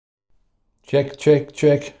Check, check,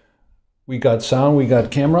 check. We got sound, we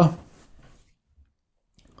got camera.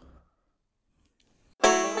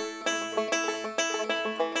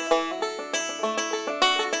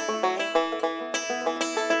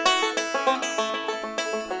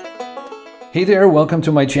 Hey there, welcome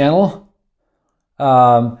to my channel.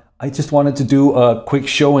 I just wanted to do a quick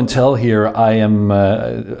show and tell here. I am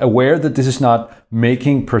aware that this is not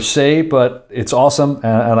making per se, but it's awesome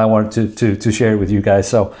and I wanted to share it with you guys.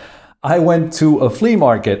 So I went to a flea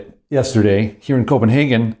market yesterday here in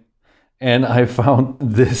Copenhagen and I found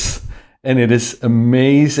this and it is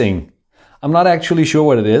amazing. I'm not actually sure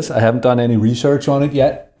what it is. I haven't done any research on it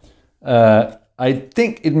yet. I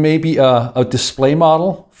think it may be a display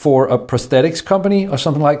model for a prosthetics company or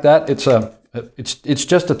something like that. It's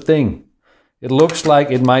just a thing. It looks like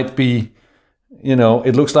it might be, you know,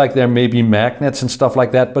 it looks like there may be magnets and stuff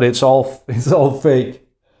like that, but it's all fake.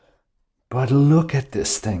 But look at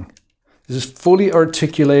this thing. This is fully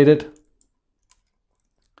articulated.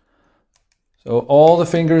 So all the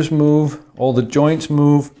fingers move, all the joints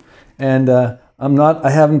move, and I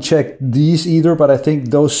haven't checked these either, but I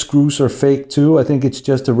think those screws are fake too. I think it's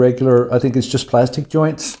just I think it's just plastic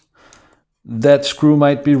joints. That screw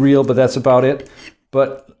might be real, but that's about it.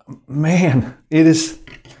 But man, it is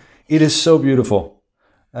so beautiful.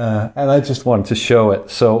 And I just wanted to show it.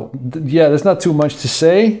 So yeah, there's not too much to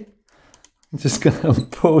say. I'm just gonna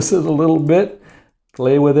pose it a little bit,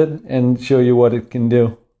 play with it, and show you what it can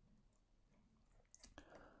do.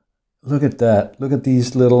 Look at that. Look at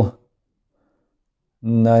these little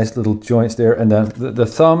nice little joints there. And the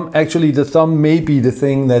thumb, actually the thumb may be the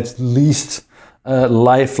thing that's least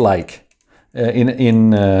lifelike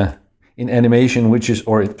in animation, which is,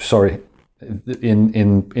 or sorry,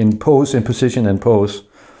 in pose, in position and pose.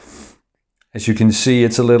 As you can see,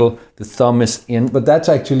 it's a little, the thumb is in, but that's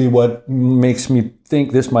actually what makes me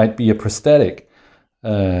think this might be a prosthetic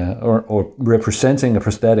or representing a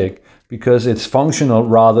prosthetic, because it's functional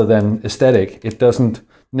rather than aesthetic. It doesn't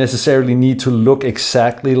necessarily need to look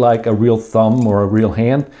exactly like a real thumb or a real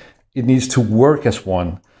hand. It needs to work as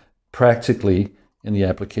one practically in the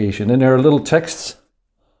application. And there are little texts.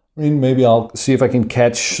 I mean, maybe I'll see if I can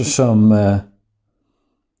catch some.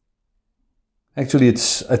 Actually,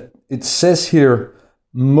 it says here,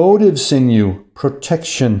 motive sinew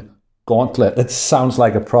protection gauntlet. It sounds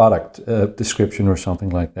like a product description or something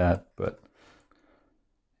like that, but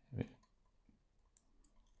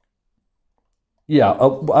yeah,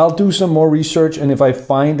 I'll do some more research, and if I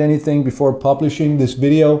find anything before publishing this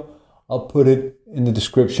video, I'll put it in the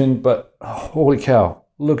description. But holy cow,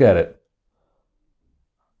 look at it.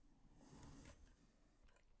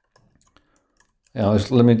 Yeah,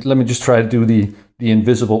 let me just try to do the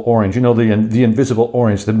invisible orange. You know, the invisible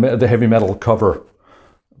orange, the heavy metal cover.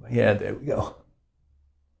 Yeah, there we go.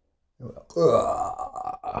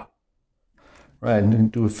 Right,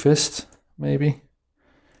 and do a fist maybe.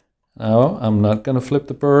 No, I'm not gonna flip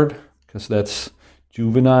the bird because that's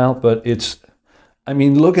juvenile, but it's, I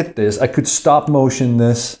mean, look at this. I could stop motion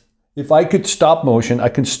this. If I could stop motion, I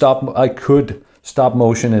could stop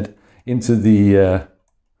motion it into the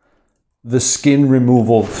skin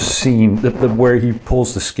removal scene, where he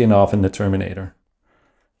pulls the skin off in the Terminator.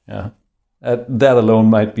 Yeah, that alone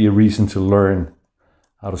might be a reason to learn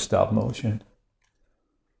how to stop motion.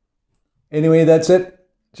 Anyway, that's it.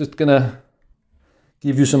 Just gonna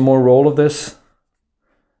give you some more roll of this.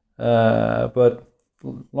 But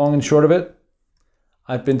long and short of it,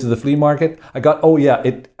 I've been to the flea market. I got, oh yeah,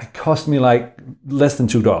 it cost me like less than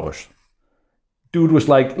 $2. Dude was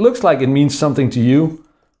like, looks like it means something to you.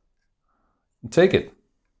 Take it.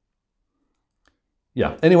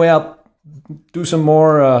 Yeah, anyway, I'll do some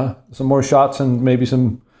more shots and maybe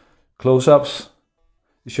some close-ups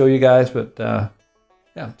to show you guys. But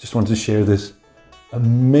yeah, just wanted to share this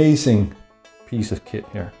amazing piece of kit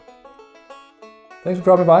here. Thanks for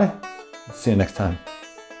dropping by. See you next time.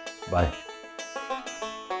 Bye.